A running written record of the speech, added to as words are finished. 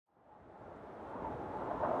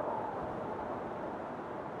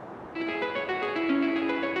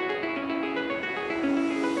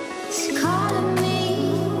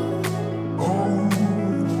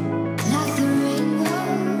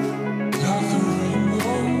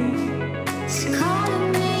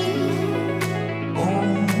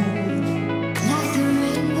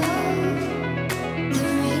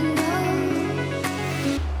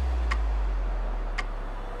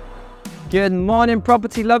Good morning,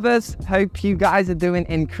 property lovers. Hope you guys are doing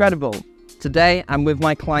incredible. Today, I'm with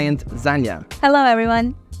my client, Zanya. Hello,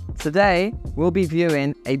 everyone. Today, we'll be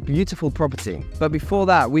viewing a beautiful property. But before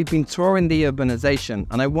that, we've been touring the urbanization,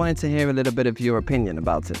 and I wanted to hear a little bit of your opinion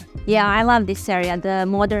about it. Yeah, I love this area. The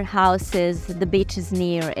modern houses, the beach is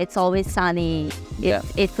near. It's always sunny.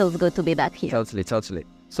 It feels good to be back here. Totally.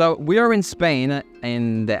 So we are in Spain,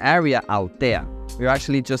 in the area Altea. We're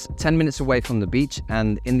actually just 10 minutes away from the beach,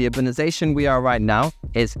 and in the urbanization we are right now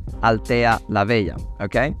is Altea La Vella,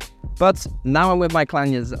 okay? But now I'm with my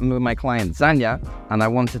client Zanya, and I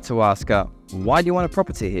wanted to ask her, why do you want a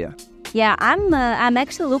property here? Yeah, I'm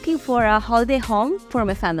actually looking for a holiday home for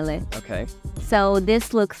my family. Okay. So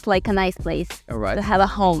this looks like a nice place to have a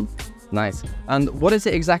home. Nice. And what is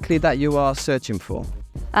it exactly that you are searching for?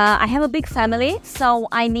 I have a big family, so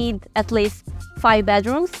I need at least 5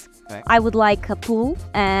 bedrooms. Okay. I would like a pool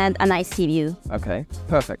and a nice sea view. Okay,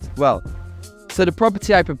 perfect. Well, so the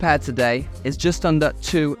property I prepared today is just under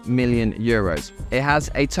 2 million euros. It has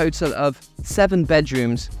a total of 7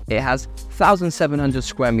 bedrooms. It has 1,700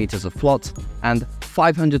 square meters of plot and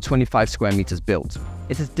 525 square meters built.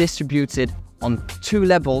 It is distributed on 2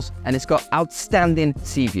 levels and it's got outstanding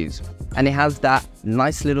sea views. And it has that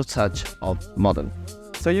nice little touch of modern.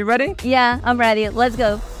 So you ready? Yeah, I'm ready. Let's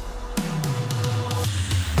go.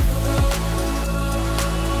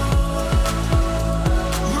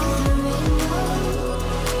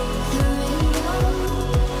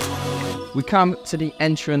 We come to the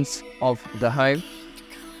entrance of the home.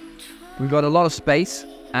 We've got a lot of space,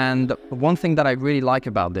 and one thing that I really like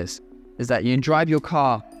about this is that you can drive your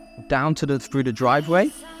car down through the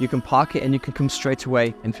driveway, you can park it, and you can come straight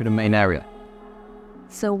away into the main area.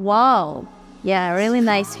 So wow, yeah, really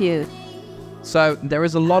nice view. So there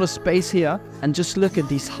is a lot of space here, and just look at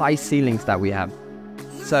these high ceilings that we have.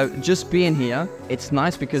 So just being here, it's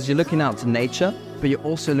nice because you're looking out to nature, but you're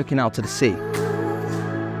also looking out to the sea.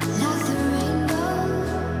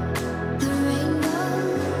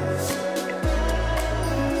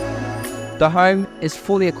 The home is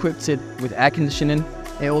fully equipped with air conditioning.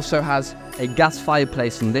 It also has a gas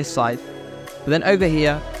fireplace on this side. But then over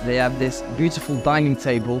here, they have this beautiful dining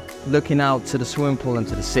table looking out to the swimming pool and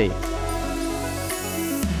to the sea.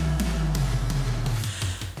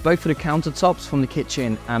 Both for the countertops from the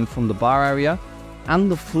kitchen and from the bar area, and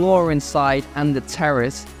the floor inside and the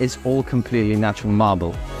terrace is all completely natural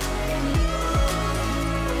marble.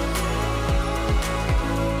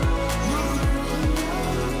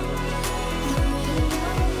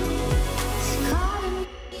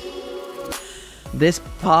 This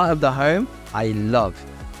part of the home, I love.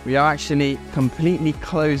 We are actually completely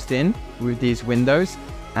closed in with these windows.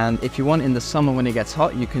 And if you want in the summer when it gets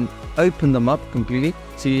hot, you can open them up completely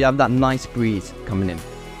so you have that nice breeze coming in.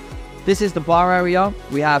 This is the bar area.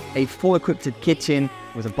 We have a full equipped kitchen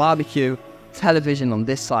with a barbecue, television on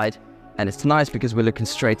this side. And it's nice because we're looking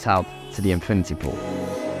straight out to the infinity pool.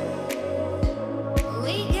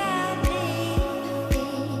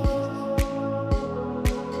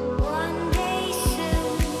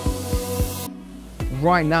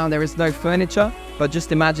 Right now there is no furniture, but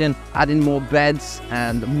just imagine adding more beds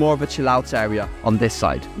and more of a chill out area on this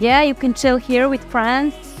side. Yeah, you can chill here with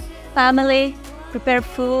friends, family, prepare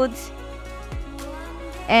food.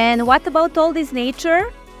 And what about all this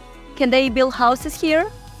nature? Can they build houses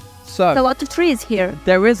here? So there's a lot of trees here.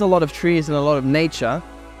 There is a lot of trees and a lot of nature,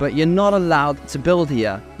 but you're not allowed to build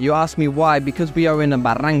here. You ask me why? Because we are in a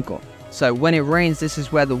barranco. So when it rains, this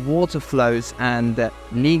is where the water flows, and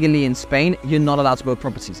legally in Spain, you're not allowed to build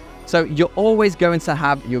properties. So you're always going to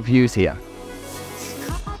have your views here.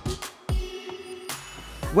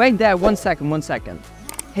 Wait there, one second.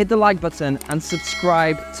 Hit the like button and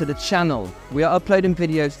subscribe to the channel. We are uploading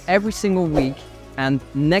videos every single week, and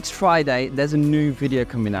next Friday, there's a new video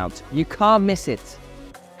coming out. You can't miss it.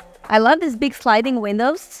 I love these big sliding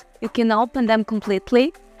windows. You can open them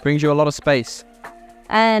completely. Brings you a lot of space.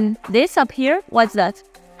 And this up here, what's that?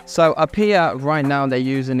 So up here, right now, they're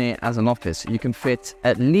using it as an office. You can fit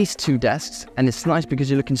at least 2 desks, and it's nice because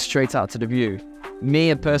you're looking straight out to the view. Me,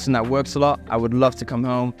 a person that works a lot, I would love to come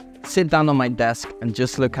home, sit down on my desk, and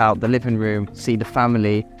just look out the living room, see the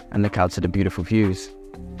family, and look out to the beautiful views.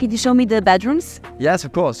 Can you show me the bedrooms? Yes,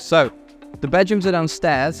 of course. So the bedrooms are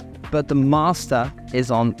downstairs, but the master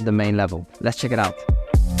is on the main level. Let's check it out.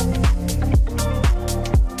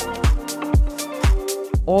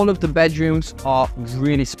 All of the bedrooms are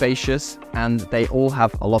really spacious, and they all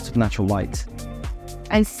have a lot of natural light.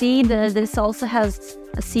 I see that this also has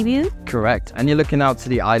a sea view. Correct, and you're looking out to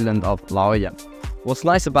the island of La Vella. What's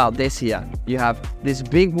nice about this here, you have this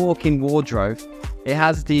big walk-in wardrobe. It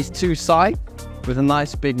has these 2 sides, with a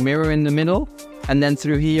nice big mirror in the middle. And then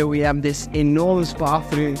through here we have this enormous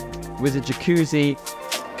bathroom with a jacuzzi.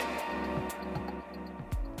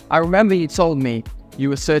 I remember you told me you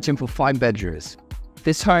were searching for 5 bedrooms.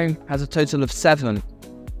 This home has a total of 7,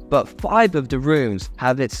 but 5 of the rooms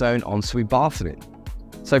have its own ensuite bathroom.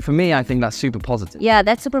 So for me, I think that's super positive. Yeah,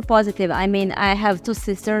 that's super positive. I mean, I have 2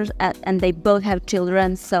 sisters and they both have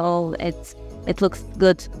children, so it looks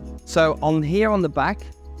good. So on here on the back,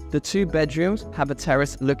 the 2 bedrooms have a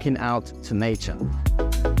terrace looking out to nature.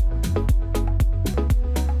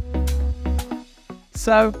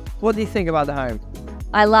 So, what do you think about the home?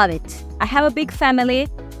 I love it. I have a big family.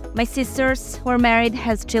 My sisters who are married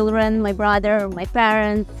has children, my brother, my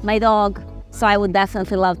parents, my dog. So I would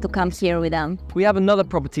definitely love to come here with them. We have another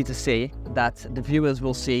property to see that the viewers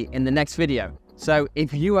will see in the next video. So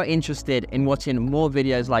if you are interested in watching more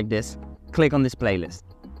videos like this, click on this playlist.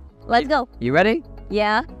 Let's go. You ready?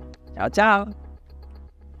 Yeah. Ciao, ciao.